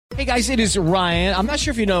Hey guys, it is Ryan. I'm not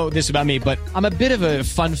sure if you know this about me, but I'm a bit of a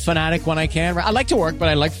fun fanatic when I can. I like to work, but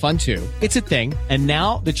I like fun too. It's a thing. And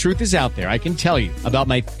now the truth is out there. I can tell you about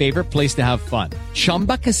my favorite place to have fun.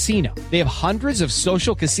 Chumba Casino. They have hundreds of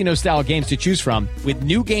social casino style games to choose from with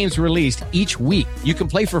new games released each week. You can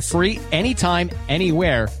play for free anytime,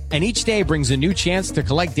 anywhere. And each day brings a new chance to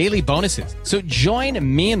collect daily bonuses. So join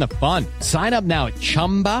me in the fun. Sign up now at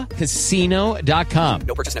ChumbaCasino.com.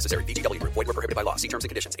 No purchase necessary. VGW Group. Void where prohibited by law. See terms and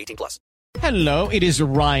conditions. 18+. Hello, it is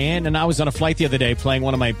Ryan, and I was on a flight the other day playing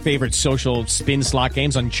one of my favorite social spin slot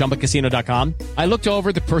games on ChumbaCasino.com. I looked over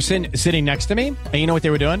at the person sitting next to me, and you know what they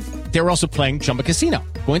were doing? They were also playing Chumba Casino.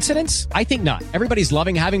 Coincidence? I think not. Everybody's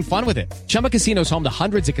loving having fun with it. Chumba Casino is home to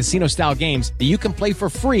hundreds of casino-style games that you can play for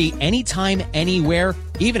free anytime, anywhere,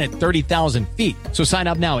 even at 30,000 feet. So sign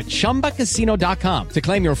up now at ChumbaCasino.com to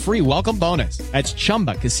claim your free welcome bonus. That's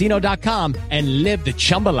ChumbaCasino.com and live the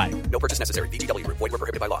Chumba life. No purchase necessary. VGW Group. Void where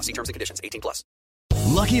prohibited by law. See terms and conditions. 18+.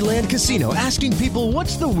 Lucky Land Casino, asking people,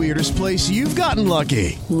 what's the weirdest place you've gotten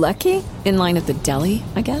lucky? Lucky? In line at the deli,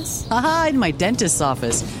 I guess? Aha, in my dentist's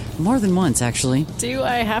office. More than once, actually. Do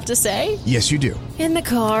I have to say? Yes, you do. In the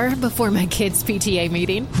car before my kids' PTA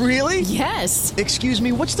meeting. Really? Yes. Excuse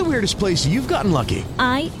me, what's the weirdest place you've gotten lucky?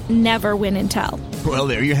 I never win and tell. Well,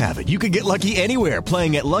 there you have it. You can get lucky anywhere,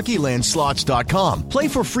 playing at LuckyLandSlots.com. Play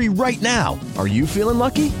for free right now. Are you feeling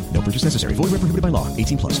lucky? No purchase necessary. Void where prohibited by law.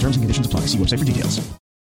 18+. Terms and conditions apply. See website for details.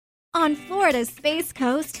 On Florida's Space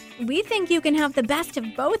Coast, we think you can have the best of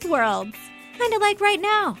both worlds. Kind of like right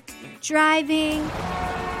now. Driving,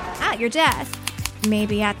 at your desk,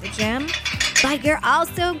 maybe at the gym, but you're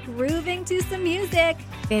also grooving to some music.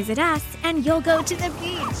 Visit us and you'll go to the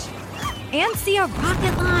beach and see a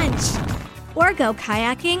rocket launch, or go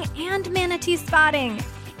kayaking and manatee spotting.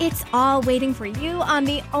 It's all waiting for you on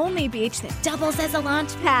the only beach that doubles as a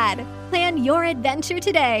launch pad. Plan your adventure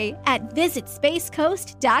today at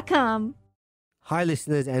visitspacecoast.com. Hi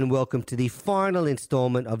listeners, and welcome to the final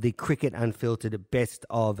installment of the Cricket Unfiltered Best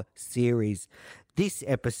of series. This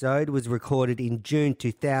episode was recorded in June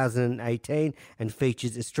 2018 and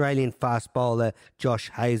features Australian fast bowler Josh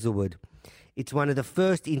Hazlewood. It's one of the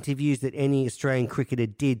first interviews that any Australian cricketer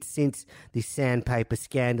did since the sandpaper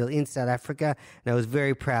scandal in South Africa, and I was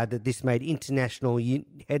very proud that this made international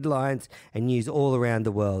headlines and news all around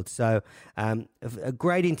the world. So a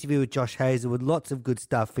great interview with Josh Hazlewood, lots of good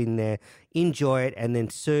stuff in there. Enjoy it, and then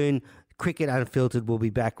soon Cricket Unfiltered will be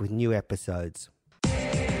back with new episodes.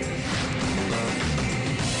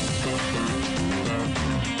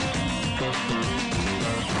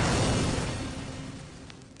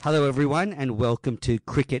 Hello everyone, and welcome to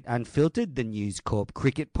Cricket Unfiltered, the News Corp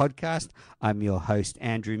cricket podcast. I'm your host,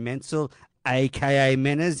 Andrew Menzel, aka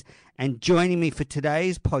Menners, and joining me for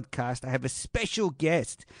today's podcast, I have a special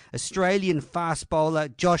guest, Australian fast bowler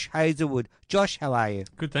Josh Hazlewood. Josh, how are you?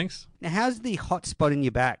 Good, thanks. Now, how's the hot spot in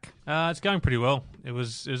your back? It's going pretty well. It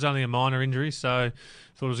was only a minor injury, so I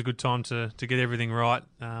thought it was a good time to get everything right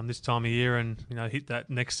this time of year, and hit that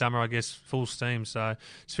next summer, I guess, full steam. So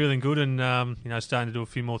it's feeling good, and starting to do a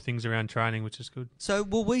few more things around training, which is good. So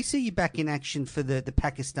will we see you back in action for the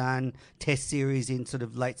Pakistan Test series in sort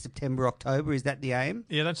of late September, October? Is that the aim?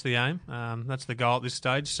 Yeah, that's the aim. That's the goal at this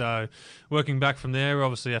stage. So working back from there, we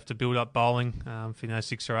obviously have to build up bowling for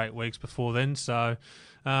 6 or 8 weeks before then. So.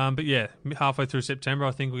 But yeah, halfway through September,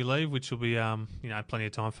 I think we leave, which will be plenty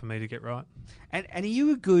of time for me to get right. And are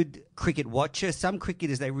you a good cricket watcher? Some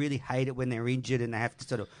cricketers, they really hate it when they're injured and they have to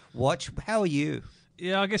sort of watch. How are you?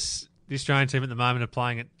 Yeah, I guess the Australian team at the moment are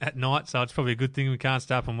playing at night, so it's probably a good thing we can't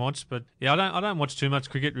stay up and watch. But yeah, I don't watch too much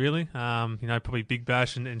cricket really. Probably Big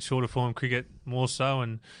Bash and shorter form cricket more so,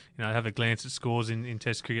 and have a glance at scores in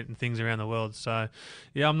Test cricket and things around the world. So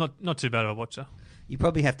yeah, I'm not too bad of a watcher. You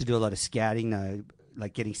probably have to do a lot of scouting though,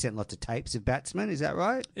 like getting sent lots of tapes of batsmen, is that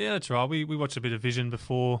right? Yeah, that's right. We watch a bit of vision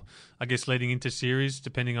before, I guess, leading into series,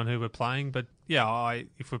 depending on who we're playing. But yeah,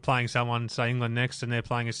 if we're playing someone, say England next, and they're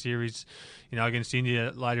playing a series, against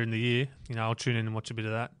India later in the year, I'll tune in and watch a bit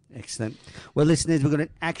of that. Excellent. Well, listeners, we've got an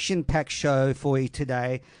action-packed show for you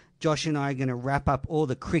today. Josh and I are going to wrap up all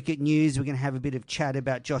the cricket news. We're going to have a bit of chat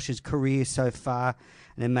about Josh's career so far,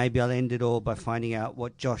 and then maybe I'll end it all by finding out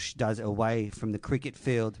what Josh does away from the cricket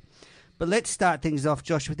field. But let's start things off,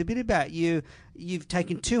 Josh, with a bit about you. You've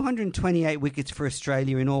taken 228 wickets for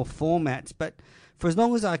Australia in all formats, but for as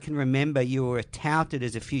long as I can remember, you were touted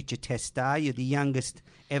as a future Test star. You're the youngest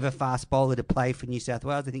ever fast bowler to play for New South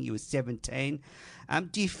Wales. I think you were 17.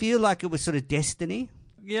 Do you feel like it was sort of destiny?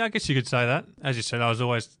 Yeah, I guess you could say that. As you said, I was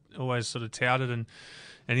always always sort of touted and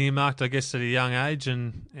earmarked, I guess, at a young age,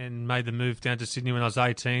 and made the move down to Sydney when I was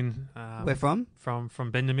 18. Where from? From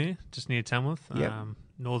Bendemeer, just near Tamworth, Yep.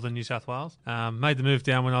 Northern New South Wales. Made the move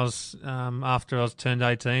down when I was after I was turned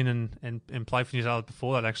 18 and played for New Zealand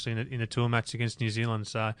before that, actually, in a tour match against New Zealand.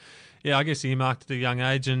 So, yeah, I guess earmarked at a young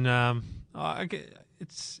age, and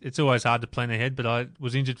it's always hard to plan ahead, but I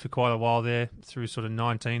was injured for quite a while there through sort of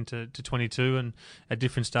 19 to 22 and at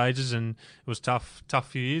different stages, and it was tough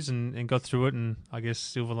few years and got through it, and I guess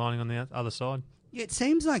silver lining on the other side. Yeah, it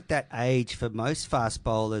seems like that age for most fast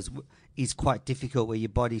bowlers is quite difficult, where your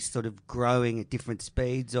body's sort of growing at different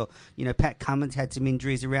speeds, or, Pat Cummins had some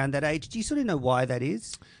injuries around that age. Do you sort of know why that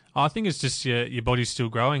is? I think it's just your body's still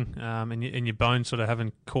growing, and your bones sort of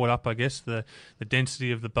haven't caught up. I guess the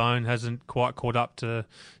density of the bone hasn't quite caught up to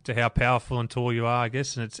how powerful and tall you are, I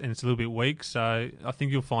guess, and it's a little bit weak. So I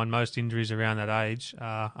think you'll find most injuries around that age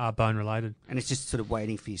are bone related. And it's just sort of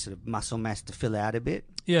waiting for your sort of muscle mass to fill out a bit.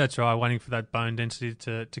 Yeah, that's right. Waiting for that bone density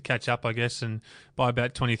to catch up, I guess, and by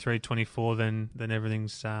about 23, 24, then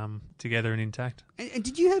everything's together and intact. And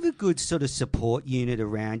did you have a good sort of support unit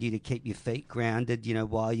around you to keep your feet grounded,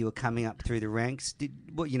 while you were coming up through the ranks?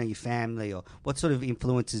 Your family, or what sort of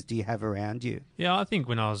influences do you have around you? Yeah, I think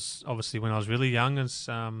when I was really young, as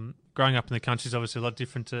growing up in the country is obviously a lot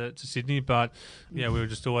different to Sydney, but yeah, we were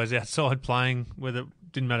just always outside playing, whether it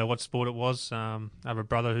didn't matter what sport it was. I have a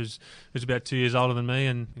brother who's about 2 years older than me,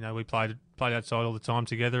 and we played outside all the time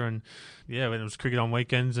together, and yeah, when it was cricket on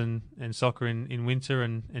weekends and soccer in winter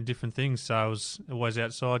and different things, so I was always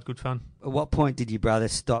outside, good fun. At what point did your brother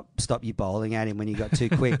stop you bowling at him when you got too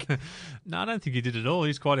quick? No, I don't think he did at all.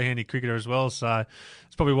 He's quite a handy cricketer as well, so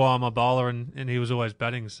it's probably why I'm a bowler, and he was always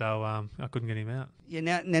batting, so I couldn't get him out.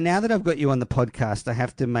 Yeah, now that I've got you on the podcast, I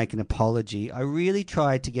have to make an apology. I really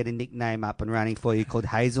tried to get a nickname up and running for you called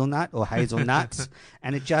Hazelnut or Hazelnuts,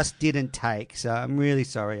 and it just didn't take, so I'm really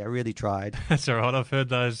sorry. I really tried. That's all right. I've heard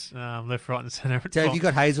those left, right and centre. So have you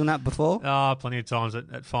got Hazelnut before? Plenty of times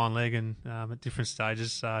at fine leg and at different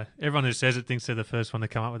stages. So everyone who says it thinks they're the first one to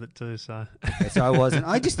come up with it too. So, okay, so I wasn't.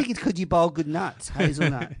 I just think it's because you bowl good nuts.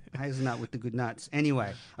 Hazelnut with the good nuts.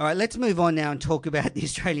 Anyway, all right, let's move on now and talk about the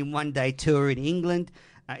Australian one-day tour in England.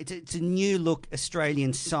 It's a new look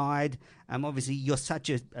Australian side. Obviously, you're such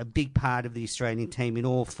a big part of the Australian team in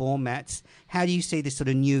all formats. How do you see this sort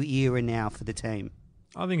of new era now for the team?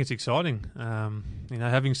 I think it's exciting.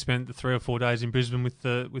 Having spent the 3 or 4 days in Brisbane with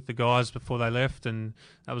the guys before they left, and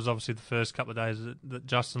that was obviously the first couple of days that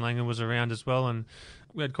Justin Langer was around as well, and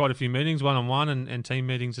we had quite a few meetings, one-on-one and team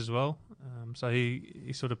meetings as well. So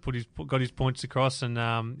he sort of got his points across, and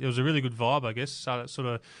it was a really good vibe, I guess. So sort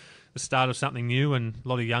of the start of something new, and a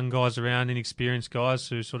lot of young guys around, inexperienced guys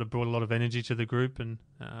who sort of brought a lot of energy to the group, and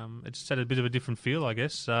it just had a bit of a different feel, I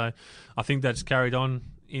guess. So I think that's carried on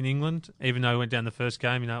in England, even though we went down the first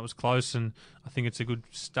game. It was close, and I think it's a good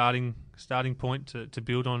starting point to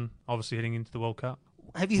build on, obviously heading into the World Cup.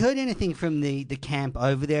 Have you heard anything from the camp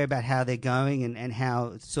over there about how they're going and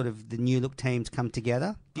how sort of the new look teams come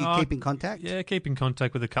together? Do you keep in contact? Yeah, keep in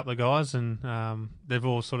contact with a couple of guys, and they've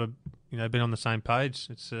all sort of been on the same page.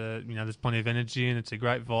 It's there's plenty of energy, and it's a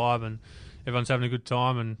great vibe, and everyone's having a good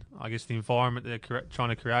time, and I guess the environment they're trying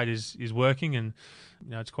to create is working, and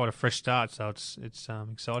it's quite a fresh start, so it's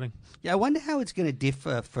exciting. Yeah, I wonder how it's going to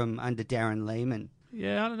differ from under Darren Lehman.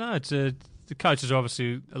 Yeah, I don't know. The coaches are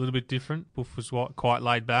obviously a little bit different. Wolf was quite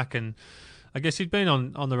laid back, and I guess he'd been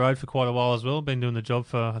on the road for quite a while as well, been doing the job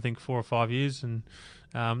for, I think, 4 or 5 years, and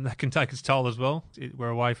that can take its toll as well. We're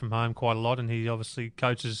away from home quite a lot, and he obviously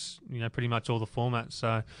coaches pretty much all the formats,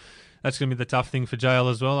 so that's going to be the tough thing for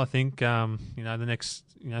JL as well. I think the next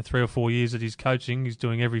 3 or 4 years that he's coaching, he's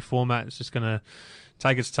doing every format. It's just going to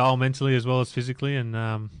take its toll mentally as well as physically,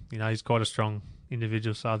 and he's quite a strong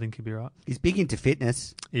individual, so I think he'll be right. He's big into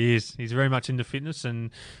fitness. He is. He's very much into fitness,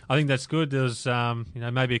 and I think that's good. There's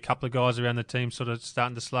maybe a couple of guys around the team sort of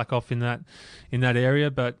starting to slack off in that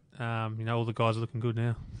area, but all the guys are looking good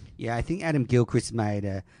now. Yeah, I think Adam Gilchrist made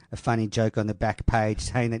a funny joke on the back page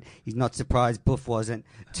saying that he's not surprised Buff wasn't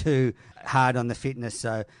too hard on the fitness.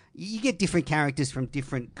 So you get different characters from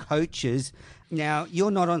different coaches. Now,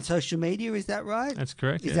 you're not on social media, is that right? That's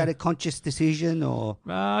correct. Is that a conscious decision, or?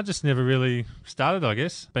 I just never really started, I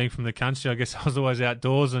guess. Being from the country, I guess I was always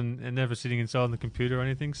outdoors and never sitting inside on the computer or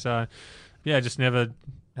anything. So, yeah, just never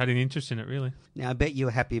had any interest in it, really. Now, I bet you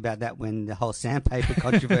were happy about that when the whole sandpaper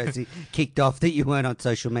controversy kicked off, that you weren't on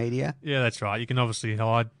social media. Yeah, that's right. You can obviously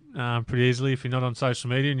hide pretty easily if you're not on social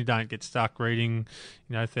media, and you don't get stuck reading,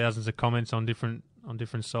 thousands of comments on different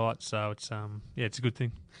sites. So it's it's a good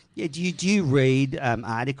thing. Yeah, do you read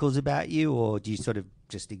articles about you, or do you sort of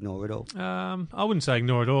just ignore it all? I wouldn't say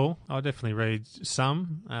ignore it all. I definitely read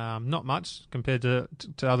some, not much compared to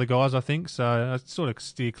other guys, I think. So I sort of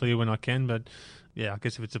steer clear when I can, but yeah, I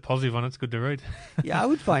guess if it's a positive one, it's good to read. Yeah, I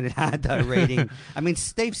would find it hard, though, reading. I mean,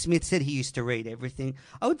 Steve Smith said he used to read everything.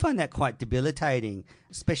 I would find that quite debilitating,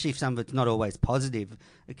 especially if some of it's not always positive.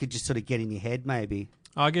 It could just sort of get in your head, maybe.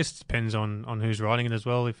 I guess it depends on who's writing it as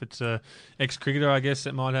well. If it's a ex-cricketer, I guess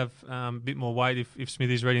it might have a bit more weight if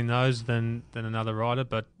Smithy's reading those than another writer.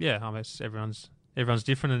 But yeah, I guess everyone's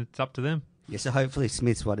different and it's up to them. Yeah, so hopefully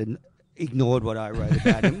Smith's ignored what I wrote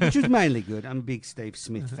about him, which was mainly good. I'm a big Steve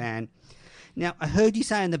Smith fan. Now, I heard you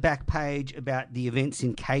say on the back page about the events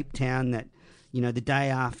in Cape Town that, the day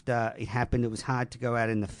after it happened, it was hard to go out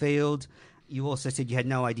in the field. You also said you had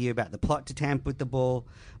no idea about the plot to tamper with the ball.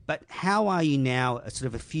 But how are you now, sort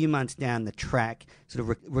of a few months down the track, sort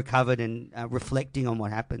of recovered and reflecting on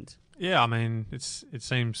what happened? Yeah, I mean, it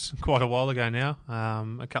seems quite a while ago now,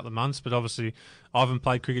 a couple of months, but obviously I haven't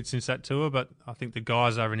played cricket since that tour, but I think the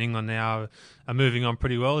guys over in England now are moving on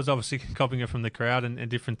pretty well. There's obviously copying it from the crowd and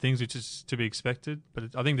different things, which is to be expected,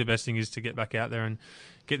 but I think the best thing is to get back out there and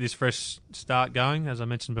get this fresh start going, as I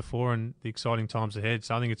mentioned before, and the exciting times ahead.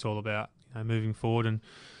 So I think it's all about moving forward and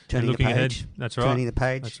looking ahead. That's right. Turning the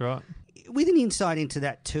page. That's right. With an insight into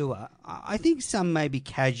that tour, I think some maybe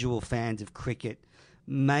casual fans of cricket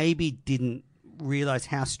maybe didn't realise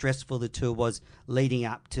how stressful the tour was leading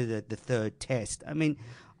up to the third test. I mean,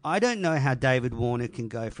 I don't know how David Warner can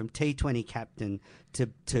go from T20 captain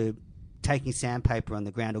to taking sandpaper on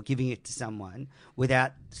the ground or giving it to someone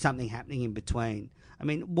without something happening in between. I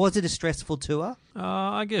mean, was it a stressful tour?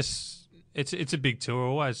 I guess it's a big tour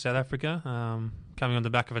always, South Africa. Coming on the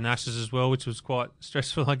back of an Ashes as well, which was quite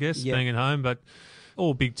stressful, I guess, being at home. But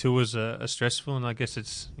all big tours are stressful, and I guess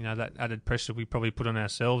it's that added pressure we probably put on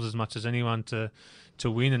ourselves as much as anyone to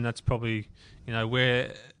win, and that's probably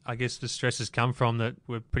where I guess the stress has come from, that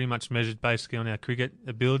we're pretty much measured basically on our cricket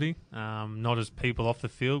ability, not as people off the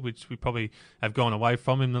field, which we probably have gone away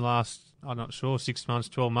from in the last, I'm not sure, 6 months,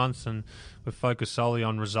 12 months, and we're focused solely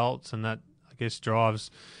on results, and that I guess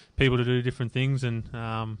drives people to do different things, and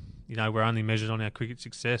we're only measured on our cricket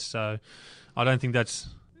success. So I don't think that's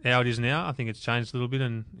how it is now. I think it's changed a little bit,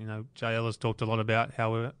 and JL has talked a lot about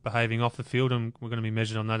how we're behaving off the field, and we're going to be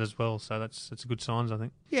measured on that as well. So that's a good signs, I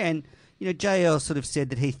think. Yeah, and JL sort of said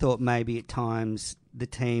that he thought maybe at times the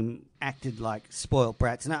team acted like spoilt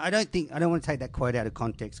brats, and I don't want to take that quote out of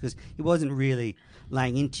context, because he wasn't really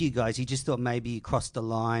laying into you guys. He just thought maybe you crossed the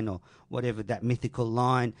line or whatever, that mythical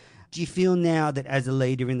line. Do you feel now that as a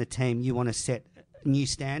leader in the team you want to set new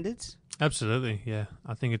standards? Absolutely, yeah.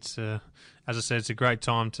 I think it's, as I said, it's a great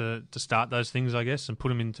time to start those things, I guess, and put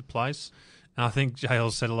them into place. And I think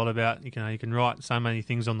JL said a lot about, you can write so many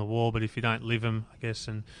things on the wall, but if you don't live them, I guess,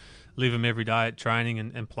 and live them every day at training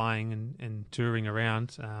and playing and touring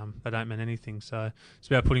around, they don't mean anything. So it's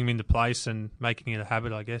about putting them into place and making it a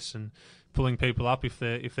habit, I guess, and pulling people up if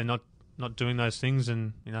they're not doing those things,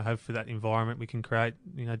 and hopefully that environment we can create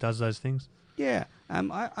does those things. Yeah,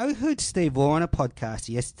 I heard Steve Waugh on a podcast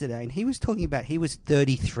yesterday, and he was talking about he was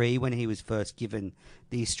 33 when he was first given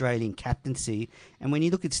the Australian captaincy, and when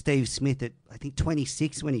you look at Steve Smith at, I think,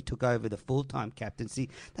 26 when he took over the full-time captaincy,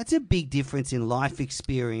 that's a big difference in life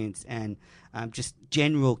experience and just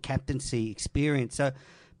general captaincy experience. So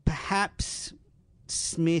perhaps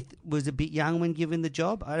Smith was a bit young when given the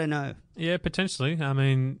job? I don't know. Yeah, potentially. I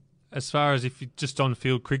mean, as far as if you just on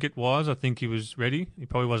field cricket wise, I think he was ready. He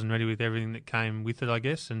probably wasn't ready with everything that came with it, I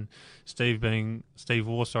guess. And Steve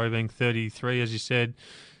Waugh, being 33, as you said.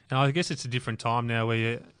 And I guess it's a different time now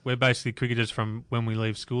where we're basically cricketers from when we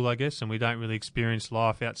leave school, I guess, and we don't really experience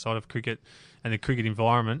life outside of cricket and the cricket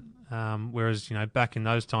environment. Whereas, back in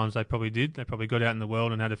those times they probably did. They probably got out in the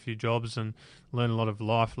world and had a few jobs and learned a lot of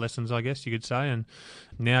life lessons, I guess you could say. And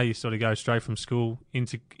now you sort of go straight from school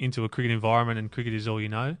into a cricket environment, and cricket is all you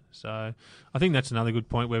know. So I think that's another good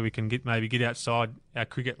point where we can get outside our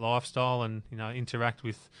cricket lifestyle and, interact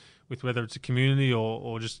with whether it's a community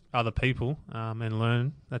or just other people and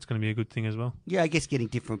learn. That's going to be a good thing as well. Yeah, I guess getting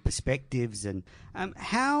different perspectives. And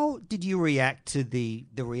how did you react to the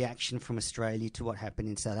reaction from Australia to what happened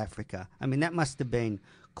in South Africa? I mean, that must have been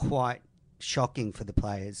quite shocking for the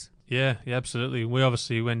players. Yeah, absolutely. We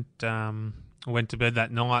obviously went to bed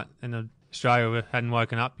that night, and Australia hadn't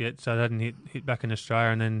woken up yet, so it hadn't hit back in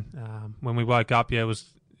Australia. And then when we woke up, it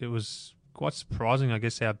was quite surprising, I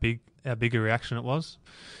guess, how big a reaction it was.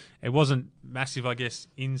 It wasn't massive, I guess,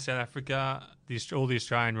 in South Africa. All the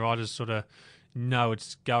Australian riders sort of know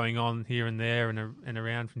it's going on here and there and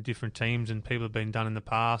around from different teams, and people have been done in the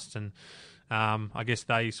past. And I guess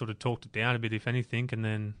they sort of talked it down a bit, if anything, and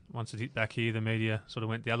then once it hit back here, the media sort of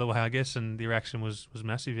went the other way, I guess, and the reaction was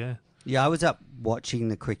massive, yeah. Yeah, I was up watching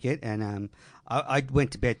the cricket, and I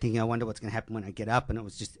went to bed thinking, I wonder what's going to happen when I get up, and it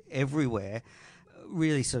was just everywhere.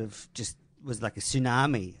 Really sort of just was like a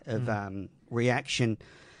tsunami of reaction.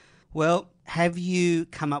 Well, have you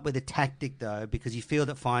come up with a tactic, though, because you field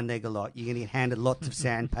at fine leg a lot? You're going to get handed lots of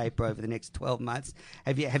sandpaper over the next 12 months.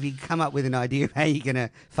 Have you come up with an idea of how you're going to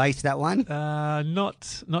face that one?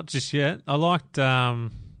 Not just yet. I liked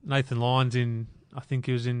Nathan Lyons in, I think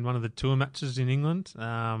he was in one of the tour matches in England.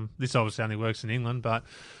 This obviously only works in England, but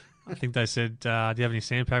I think they said, do you have any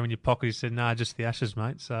sandpaper in your pocket? He said, no, just the ashes,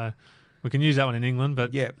 mate. So we can use that one in England,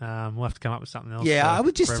 but we'll have to come up with something else. Yeah, I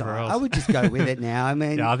would just go with it now. I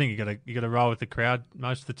mean, yeah, I think you got to roll with the crowd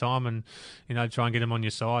most of the time, and try and get them on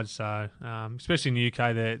your side. So, especially in the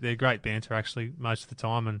UK, they're great banter actually most of the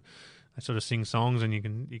time, and they sort of sing songs, and you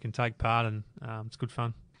can take part, and it's good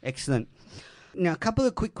fun. Excellent. Now, a couple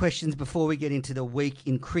of quick questions before we get into the week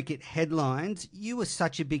in cricket headlines. You were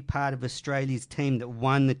such a big part of Australia's team that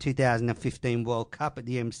won the 2015 World Cup at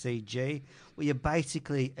the MCG. Well, you're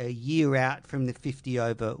basically a year out from the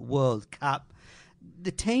 50-over World Cup.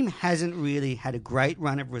 The team hasn't really had a great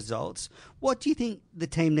run of results. What do you think the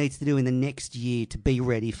team needs to do in the next year to be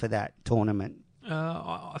ready for that tournament?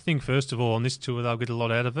 I think, first of all, on this tour, they'll get a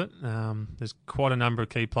lot out of it. There's quite a number of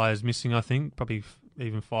key players missing, I think, probably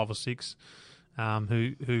even 5 or 6.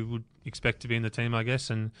 Who would expect to be in the team, I guess,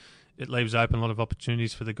 and it leaves open a lot of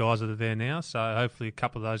opportunities for the guys that are there now. So hopefully a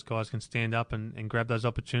couple of those guys can stand up and grab those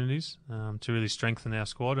opportunities to really strengthen our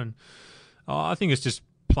squad. And I think it's just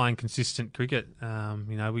playing consistent cricket.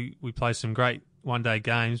 We play some great one-day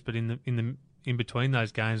games, but in between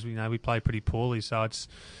those games, we play pretty poorly. So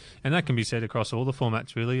and that can be said across all the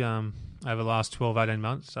formats really over the last 12, 18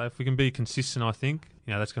 months. So if we can be consistent, I think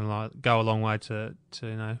that's going to go a long way to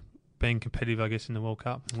being competitive, I guess, in the World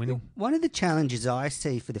Cup and winning. One of the challenges I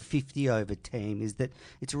see for the 50-over team is that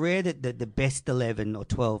it's rare that the best 11 or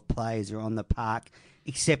 12 players are on the park,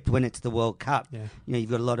 except when it's the World Cup. Yeah. You've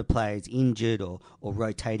got a lot of players injured or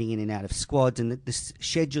rotating in and out of squads, and the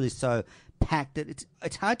schedule is so packed that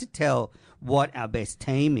it's hard to tell what our best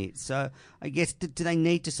team is. So I guess, do they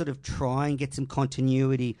need to sort of try and get some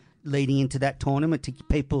continuity leading into that tournament to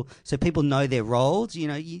people, so people know their roles?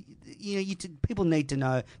 People need to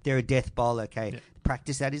know they're a death bowler. Okay,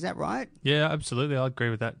 practice that. Is that right? Yeah, absolutely. I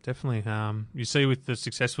agree with that. Definitely. You see with the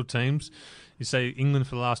successful teams, you see England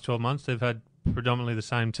for the last 12 months, they've had predominantly the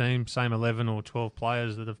same team, same 11 or 12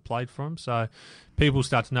 players that have played for them. So people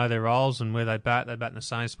start to know their roles and where they bat. They bat in the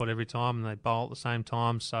same spot every time, and they bowl at the same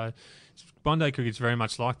time. So one-day cricket's very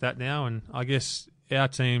much like that now. And I guess our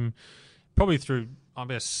team, probably through,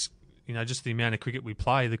 just the amount of cricket we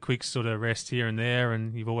play, the quicks sort of rest here and there,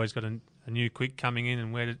 and you've always got a new quick coming in,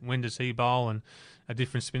 and when does he bowl, and a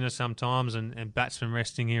different spinner sometimes, and batsmen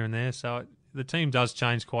resting here and there. So the team does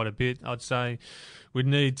change quite a bit. I'd say we'd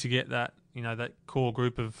need to get that, that core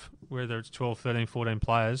group of whether it's 12, 13, 14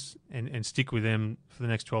 players and stick with them for the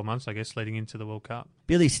next 12 months, I guess, leading into the World Cup.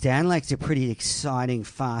 Billy Stanlake's a pretty exciting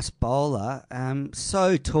fast bowler.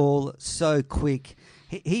 So tall, so quick.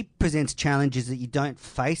 He presents challenges that you don't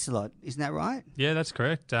face a lot. Isn't that right? Yeah, that's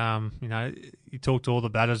correct. You talk to all the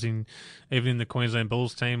batters even in the Queensland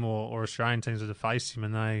Bulls team or Australian teams that have faced him,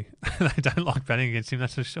 and they don't like batting against him,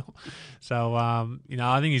 that's for sure. So,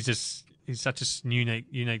 I think he's such a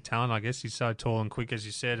unique talent, I guess. He's so tall and quick, as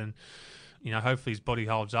you said, and hopefully his body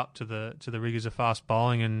holds up to the rigours of fast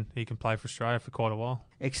bowling, and he can play for Australia for quite a while.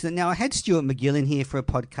 Excellent. Now, I had Stuart McGill in here for a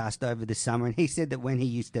podcast over the summer, and he said that when he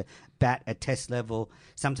used to bat at test level,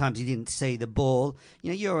 sometimes he didn't see the ball.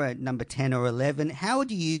 You're a number 10 or 11. How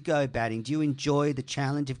do you go batting? Do you enjoy the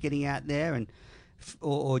challenge of getting out there,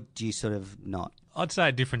 or do you sort of not? I'd say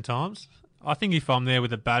at different times. I think if I'm there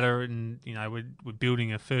with a batter and, we're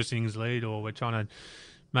building a first innings lead, or we're trying to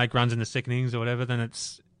make runs in the second innings or whatever, then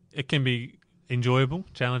it can be enjoyable,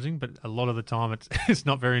 challenging, but a lot of the time it's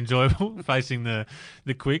not very enjoyable facing the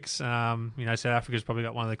quicks. South Africa's probably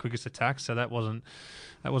got one of the quickest attacks, so that wasn't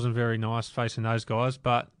very nice facing those guys.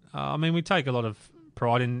 But we take a lot of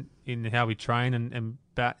pride in how we train and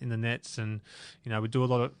bat in the nets, and we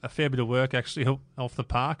do a fair bit of work actually off the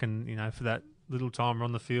park, and for that little time we're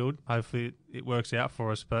on the field, hopefully it works out for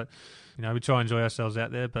us. But we try and enjoy ourselves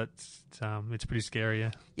out there, but it's pretty scary.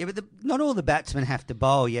 Yeah, but not all the batsmen have to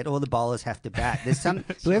bowl yet. All the bowlers have to bat. There's some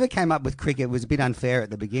whoever came up with cricket was a bit unfair at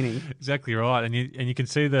the beginning. Exactly right, and you can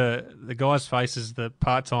see the guys' faces, the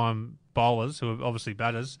part-time bowlers who are obviously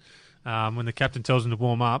batters. when the captain tells them to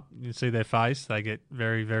warm up, you see their face, they get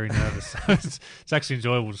very, very nervous. So it's actually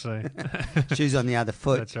enjoyable to see. Shoes on the other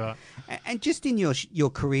foot. That's right. And just in your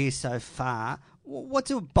career so far,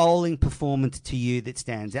 what's a bowling performance to you that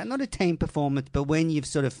stands out? Not a team performance, but when you've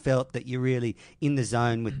sort of felt that you're really in the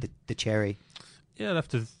zone with the cherry. Yeah, I'd have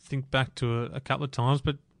to think back to a couple of times,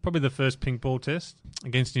 but probably the first pink ball test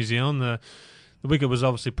against New Zealand. The wicket was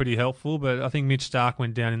obviously pretty helpful, but I think Mitch Starc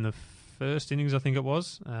went down in the first innings, I think it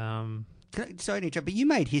was. Sorry to interrupt, but you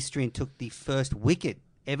made history and took the first wicket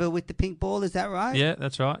ever with the pink ball, is that right? Yeah,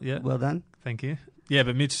 that's right, yeah. Well done. Thank you. Yeah,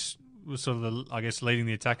 but Mitch was sort of, leading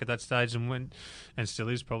the attack at that stage and still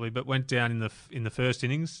is probably, but went down in the first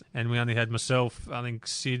innings, and we only had myself, I think,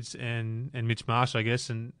 Sids and Mitch Marsh, I guess,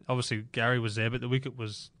 and obviously Gary was there, but the wicket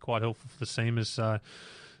was quite helpful for the seamers, so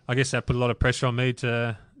I guess that put a lot of pressure on me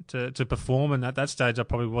to perform, and at that stage I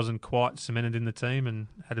probably wasn't quite cemented in the team and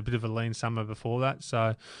had a bit of a lean summer before that.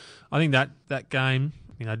 So I think that game,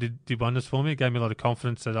 did wonders for me. It gave me a lot of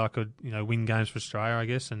confidence that I could, win games for Australia, I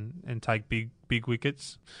guess, and take big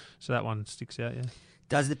wickets. So that one sticks out, yeah.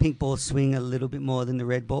 Does the pink ball swing a little bit more than the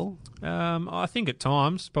red ball? I think at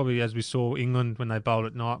times, probably as we saw England when they bowled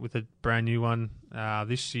at night with a brand new one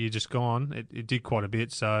this year just gone, it did quite a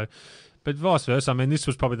bit. So, but vice versa. I mean, this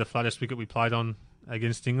was probably the flattest wicket we played on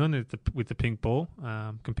against England with the pink ball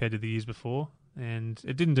compared to the years before, and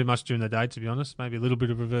it didn't do much during the day, to be honest. Maybe a little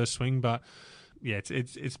bit of reverse swing, but yeah,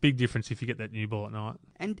 it's a big difference if you get that new ball at night.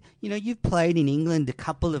 And you've played in England a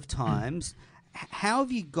couple of times. How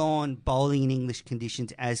have you gone bowling in English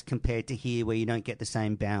conditions as compared to here, where you don't get the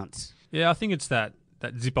same bounce? Yeah, I think it's that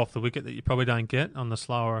zip off the wicket that you probably don't get on the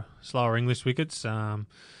slower English wickets.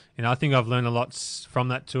 I think I've learned a lot from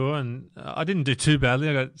that tour, and I didn't do too badly.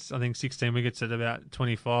 I got, I think, 16 wickets at about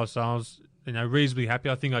 25, so I was, reasonably happy.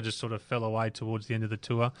 I think I just sort of fell away towards the end of the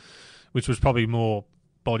tour, which was probably more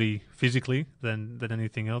body physically than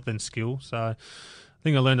anything else, than skill. So I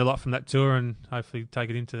think I learned a lot from that tour, and hopefully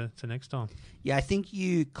take it into next time. Yeah, I think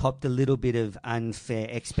you copped a little bit of unfair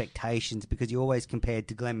expectations because you always compared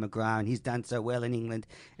to Glenn McGrath, and he's done so well in England.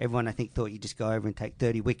 Everyone, I think, thought you'd just go over and take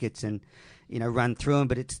 30 wickets and run through them,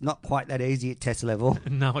 but it's not quite that easy at Test level.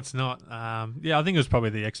 No, it's not. Yeah, I think it was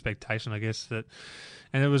probably the expectation, I guess,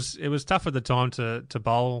 and it was tough at the time to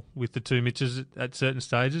bowl with the two Mitches at certain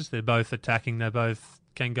stages. They're both attacking. They both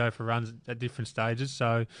can go for runs at different stages,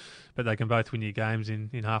 but they can both win your games in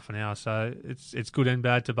half an hour. So it's good and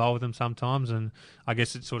bad to bowl with them sometimes, and I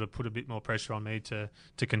guess it sort of put a bit more pressure on me to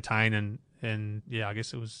contain and yeah, I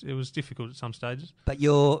guess it was difficult at some stages. But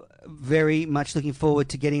you're very much looking forward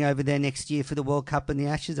to getting over there next year for the World Cup and the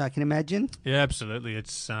Ashes, I can imagine. Yeah, absolutely.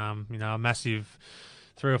 It's a massive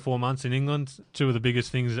 3 or 4 months in England, two of the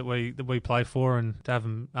biggest things that we play for, and to have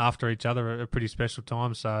them after each other are a pretty special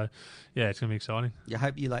time. So, yeah, it's going to be exciting. I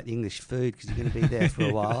hope you like the English food because you're going to be there for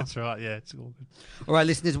a while. That's right, yeah, it's all good. All right,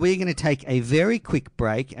 listeners, we're going to take a very quick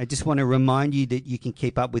break. I just want to remind you that you can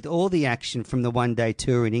keep up with all the action from the one-day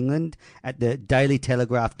tour in England at the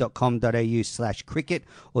dailytelegraph.com.au/cricket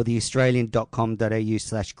or the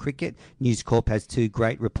australian.com.au/cricket. News Corp has 2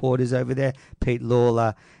 great reporters over there, Pete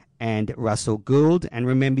Lawler and Russell Gould. And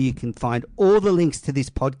remember, you can find all the links to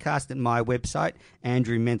this podcast at my website,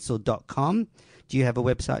 andrewmensel.com. Do you have a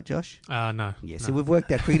website, Josh? No. Yeah, no. so we've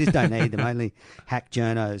worked out cricketers don't need them, only hack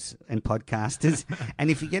journos and podcasters.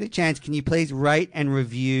 And if you get a chance, can you please rate and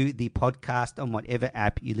review the podcast on whatever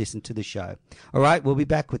app you listen to the show? All right, we'll be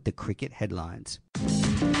back with the cricket headlines.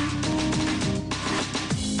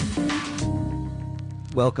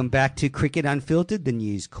 Welcome back to Cricket Unfiltered, the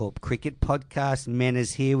News Corp cricket podcast.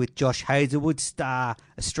 Mena's here with Josh Hazlewood, star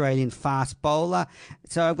Australian fast bowler.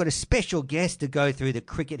 So I've got a special guest to go through the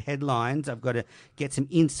cricket headlines. I've got to get some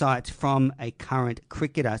insights from a current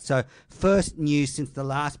cricketer. So first news since the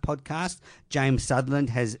last podcast, James Sutherland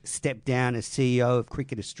has stepped down as CEO of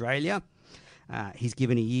Cricket Australia. He's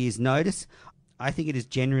given a year's notice. I think it has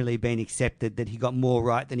generally been accepted that he got more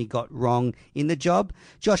right than he got wrong in the job.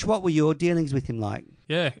 Josh, what were your dealings with him like?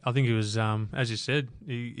 Yeah, I think he was, as you said,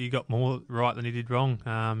 he got more right than he did wrong.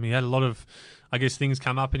 He had a lot of, I guess, things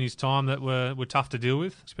come up in his time that were tough to deal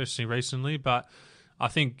with, especially recently. But I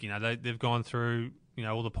think, they've gone through,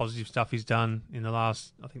 all the positive stuff he's done in the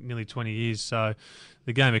last, I think, nearly 20 years. So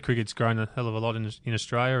the game of cricket's grown a hell of a lot in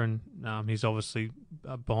Australia, and he's obviously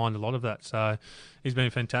behind a lot of that. So he's been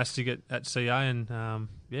fantastic at CA, and it's going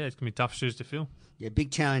to be tough shoes to fill. Yeah,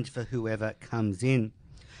 big challenge for whoever comes in.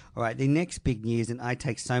 All right, the next big news, and I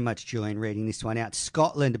take so much joy in reading this one out.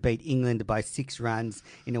 Scotland beat England by 6 runs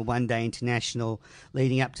in a one-day international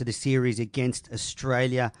leading up to the series against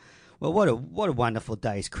Australia. Well, what a wonderful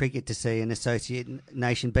day's cricket to see an associate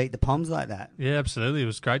nation beat the Poms like that. Yeah, absolutely. It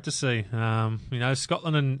was great to see.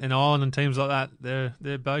 Scotland and Ireland and teams like that,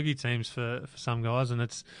 they're bogey teams for some guys, and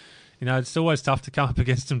it's always tough to come up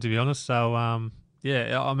against them, to be honest. So,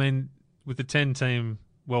 with the 10-team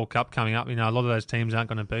World Cup coming up, a lot of those teams aren't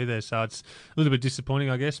going to be there, so it's a little bit disappointing,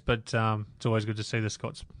 I guess, but it's always good to see the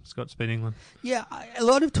Scots beat England. Yeah, a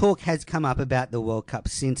lot of talk has come up about the World Cup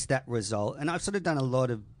since that result, and I've sort of done a lot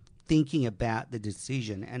of thinking about the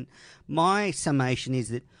decision, and my summation is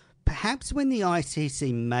that perhaps when the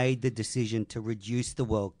ICC made the decision to reduce the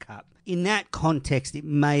World Cup, in that context it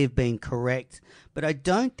may have been correct, but I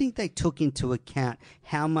don't think they took into account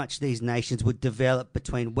how much these nations would develop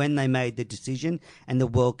between when they made the decision and the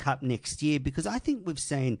World Cup next year, because I think we've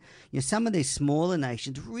seen some of these smaller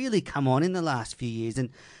nations really come on in the last few years and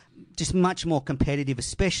just much more competitive,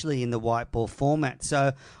 especially in the white ball format.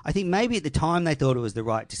 So I think maybe at the time they thought it was the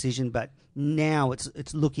right decision, but now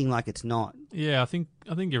it's looking like it's not. Yeah, I think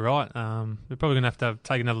you're right. We're probably going to have to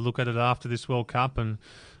take another look at it after this World Cup, and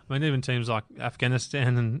I mean even teams like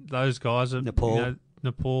Afghanistan and those guys, Nepal,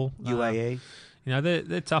 UAE.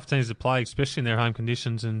 They're tough teams to play, especially in their home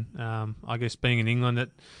conditions, and I guess being in England,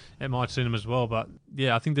 it might suit them as well. But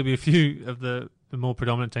yeah, I think there'll be a few of the more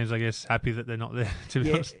predominant teams, I guess, happy that they're not there, to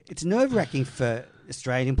be honest. It's nerve-wracking for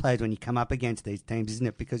Australian players when you come up against these teams, isn't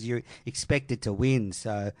it? Because you're expected to win,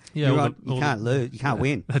 so you can't lose, you can't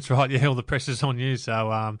win. That's right. Yeah, all the pressure's on you,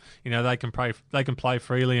 so they can play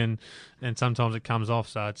freely, and sometimes it comes off.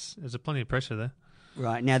 So there's plenty of pressure there.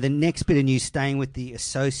 Right, now the next bit of news, staying with the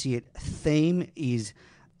associate theme, is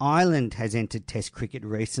Ireland has entered Test cricket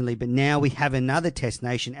recently, but now we have another Test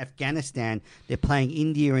nation, Afghanistan. They're playing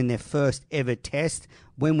India in their first ever Test.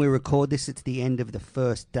 When we record this, it's the end of the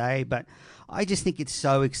first day, but I just think it's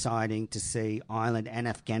so exciting to see Ireland and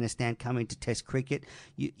Afghanistan come into Test cricket.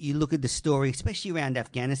 You look at the story, especially around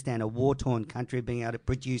Afghanistan, a war-torn country, being able to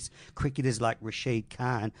produce cricketers like Rashid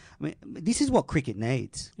Khan. I mean, this is what cricket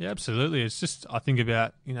needs. Yeah, absolutely. It's just, I think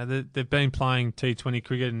about, they've been playing T20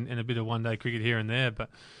 cricket and a bit of one-day cricket here and there, but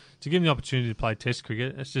to give them the opportunity to play Test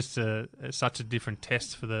cricket, it's just such a different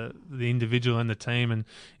test for the individual and the team, and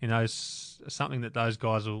it's something that those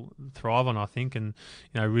guys will thrive on, I think, and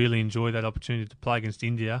really enjoy that opportunity to play against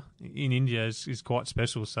India. In India is quite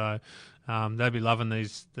special, so they'll be loving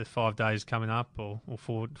the 5 days coming up, or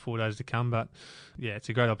 4 days to come. But yeah, it's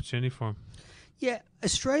a great opportunity for them. Yeah,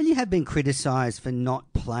 Australia have been criticised for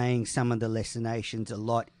not playing some of the lesser nations a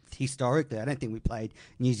lot historically. I don't think we played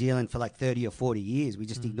New Zealand for like 30 or 40 years. We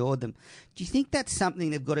just ignored them. Do you think that's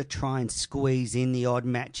something they've got to try and squeeze in the odd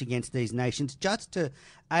match against these nations, just to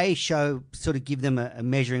give them a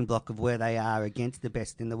measuring block of where they are against the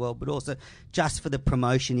best in the world, but also just for the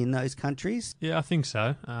promotion in those countries? Yeah, I think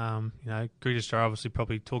so. Cricket Australia obviously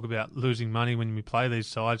probably talk about losing money when we play these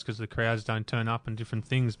sides because the crowds don't turn up and different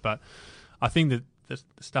things, but I think that the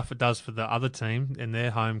stuff it does for the other team and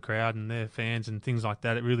their home crowd and their fans and things like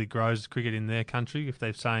that, it really grows cricket in their country. If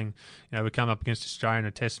they're saying, we come up against Australia in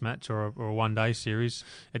a Test match or a one-day series,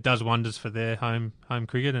 it does wonders for their home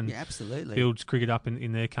cricket and absolutely builds cricket up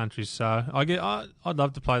in their countries. So I'd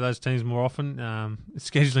love to play those teams more often.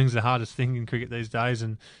 Scheduling's the hardest thing in cricket these days,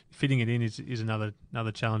 and fitting it in is another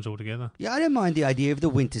challenge altogether. Yeah, I don't mind the idea of the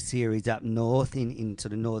winter series up north in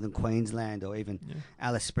sort of northern Queensland or even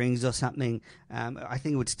Alice Springs or something. I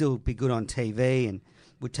think it would still be good on TV and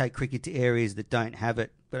would take cricket to areas that don't have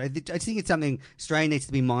it. But I think it's something Australia needs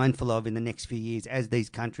to be mindful of in the next few years as these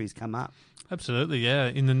countries come up. Absolutely, yeah.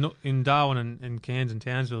 In Darwin and Cairns and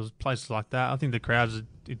Townsville, places like that, I think the crowds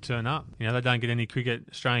would turn up. They don't get any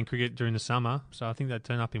Australian cricket during the summer, so I think they'd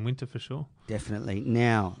turn up in winter for sure. Definitely.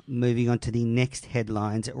 Now, moving on to the next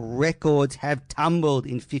headlines. Records have tumbled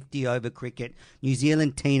in 50-over cricket. New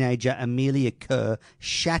Zealand teenager Amelia Kerr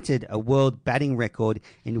shattered a world batting record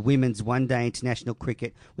in women's one-day international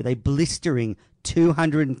cricket with a blistering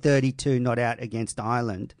 232 not out against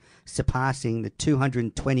Ireland, surpassing the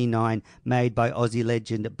 229 made by Aussie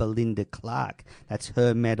legend Belinda Clark. That's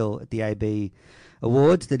her medal at the AB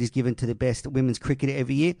Awards that is given to the best women's cricketer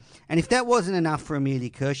every year. And if that wasn't enough for Amelia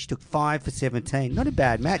Kerr, she took 5 for 17. Not a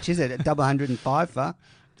bad match, is it? A double 105 for.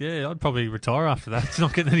 Yeah, I'd probably retire after that. It's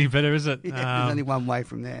not getting any better, is it? There's only one way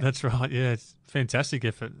from there. That's right, yeah. It's a fantastic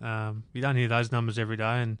effort. You don't hear those numbers every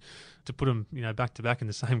day, and to put them back to back in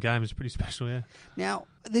the same game is pretty special, yeah. Now,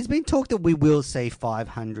 there's been talk that we will see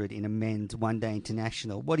 500 in a men's one-day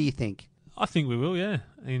international. What do you think? I think we will, yeah.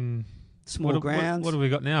 In small grounds. What have we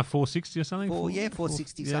got now? 460 or something?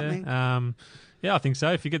 460 something. Yeah, I think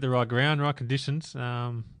so. If you get the right ground, right conditions,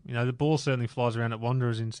 the ball certainly flies around at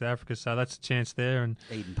Wanderers in South Africa, so that's a chance there. And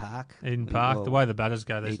Eden Park, the way the batters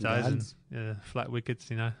go these Eden days, Gardens. and flat wickets,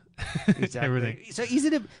 Exactly. everything. So,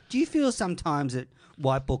 do you feel sometimes that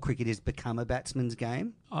white ball cricket has become a batsman's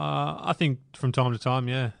game? I think from time to time,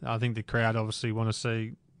 yeah. I think the crowd obviously want to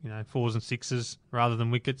see fours and sixes rather than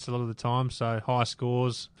wickets a lot of the time, so high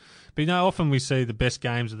scores. But often we see the best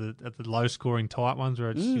games at the low scoring tight ones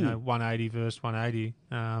where it's 180 versus 180.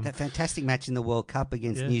 That fantastic match in the World Cup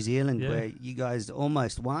against New Zealand where you guys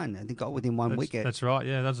almost won. I think got within one wicket. That's right.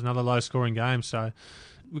 Yeah, that's another low scoring game. So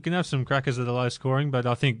we can have some crackers that are low scoring, but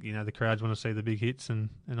I think the crowds want to see the big hits and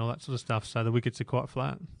all that sort of stuff. So the wickets are quite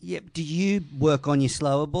flat. Yep. Do you work on your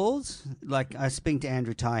slower balls? Like I speak to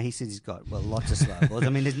Andrew Ty, he says he's got lots of slower balls. I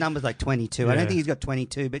mean, there's numbers like 22. I don't think he's got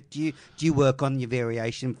 22, but do you work on your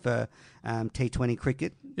variation for T20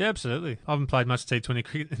 cricket? Yeah, absolutely. I haven't played much T20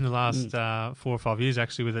 cricket in the last 4 or 5 years,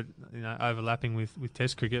 actually, with it overlapping with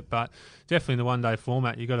Test cricket. But definitely in the one-day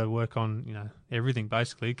format, you've got to work on everything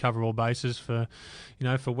basically, cover all bases for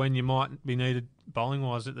when you might be needed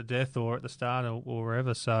bowling-wise at the death or at the start or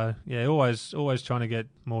wherever. So yeah, always trying to get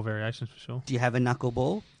more variations for sure. Do you have a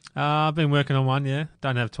knuckleball? I've been working on one. Yeah,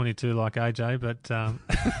 don't have 22 like AJ,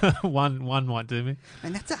 but one might do me.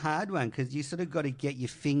 And that's a hard one because you sort of got to get your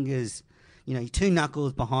fingers. Your two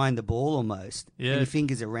knuckles behind the ball almost, and your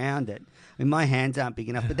fingers around it. I mean, my hands aren't big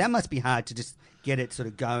enough, but that must be hard to just get it sort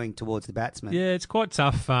of going towards the batsman. Yeah, it's quite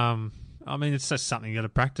tough. I mean, it's just something you got to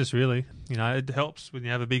practice, really. It helps when you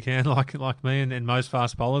have a big hand like me and most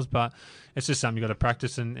fast bowlers, but it's just something you got to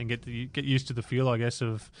practice and get used to the feel, I guess,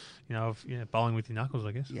 of bowling with your knuckles,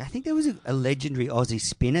 I guess. Yeah, I think there was a legendary Aussie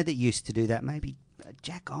spinner that used to do that, maybe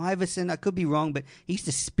Jack Iverson. I could be wrong, but he used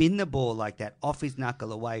to spin the ball like that off his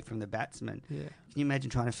knuckle away from the batsman. Yeah. Can you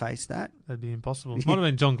imagine trying to face that? That'd be impossible. Might have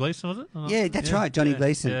been John Gleeson, was it? Yeah, that's right, Johnny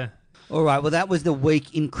Gleeson. Yeah. All right, well, that was the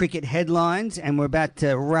week in cricket headlines, and we're about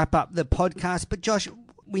to wrap up the podcast. But, Josh,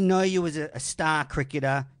 we know you as a star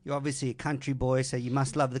cricketer. You're obviously a country boy, so you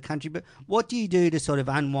must love the country. But what do you do to sort of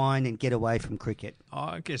unwind and get away from cricket?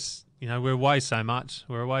 I guess, we're away so much.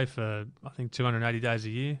 We're away for, I think, 280 days a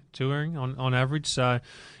year touring on average. So,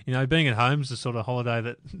 being at home is the sort of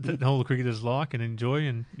holiday that all the cricketers like and enjoy.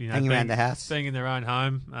 And, hanging around the house. Being in their own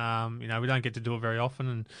home. We don't get to do it very often.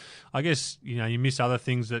 And I guess, you miss other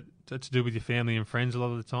things that to do with your family and friends a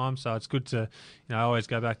lot of the time. So it's good to, always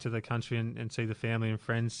go back to the country and see the family and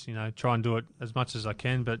friends, try and do it as much as I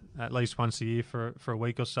can, but at least once a year for a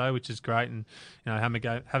week or so, which is great. And, have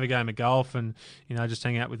a game of golf and, just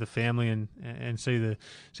hang out with the family and see the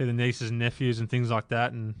nieces and nephews and things like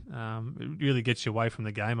that. And it really gets you away from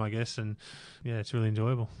the game, I guess. And yeah, it's really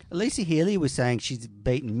enjoyable. Elisa Healy was saying she's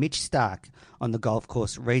beaten Mitch Stark on the golf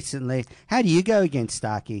course recently. How do you go against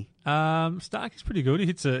Starkey? Starkey's pretty good. He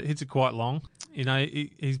hits it quite long.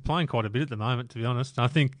 He's playing quite a bit at the moment, to be honest. I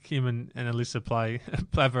think him and Alyssa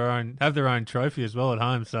have their own trophy as well at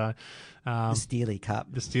home. So the Steely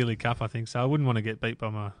Cup. The Steely Cup, I think. So I wouldn't want to get beat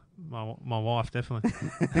by my wife, definitely.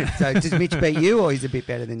 So does Mitch beat you, or he's a bit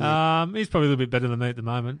better than you? He's probably a little bit better than me at the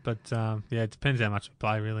moment, but it depends how much we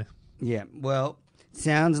play, really. Yeah, well,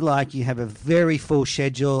 sounds like you have a very full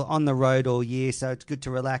schedule on the road all year, so it's good to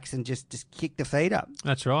relax and just kick the feet up.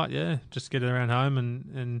 That's right, yeah. Just get around home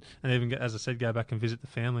and even, as I said, go back and visit the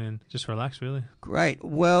family and just relax, really. Great.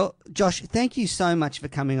 Well, Josh, thank you so much for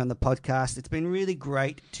coming on the podcast. It's been really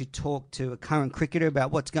great to talk to a current cricketer about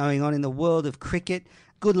what's going on in the world of cricket.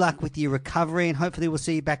 Good luck with your recovery, and hopefully we'll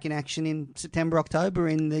see you back in action in September, October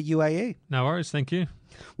in the UAE. No worries, thank you.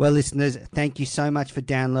 Well, listeners, thank you so much for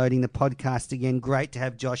downloading the podcast again. Great to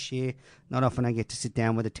have Josh here. Not often I get to sit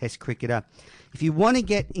down with a Test cricketer. If you want to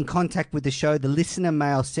get in contact with the show, the listener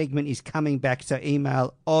mail segment is coming back, so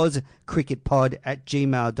email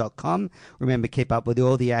ozcricketpod@gmail.com. Remember, keep up with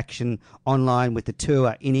all the action online with the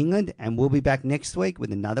tour in England, and we'll be back next week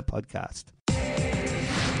with another podcast.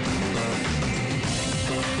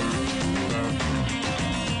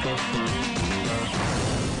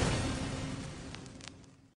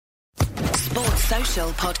 Sports Social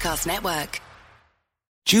Podcast Network.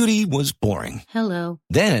 Judy was boring. Hello.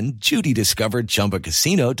 Then Judy discovered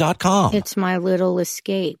ChumbaCasino.com. It's my little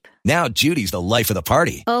escape. Now Judy's the life of the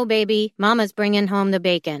party. Oh, baby, mama's bringing home the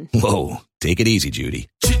bacon. Whoa, take it easy, Judy.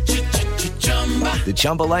 The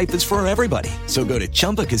Chumba life is for everybody. So go to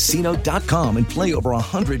ChumbaCasino.com and play over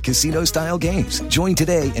 100 casino-style games. Join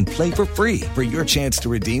today and play for free for your chance to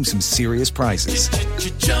redeem some serious prizes.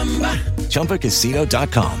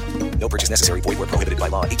 ChumbaCasino.com. No purchase necessary. Void where prohibited by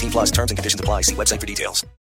law. 18+ terms and conditions apply. See website for details.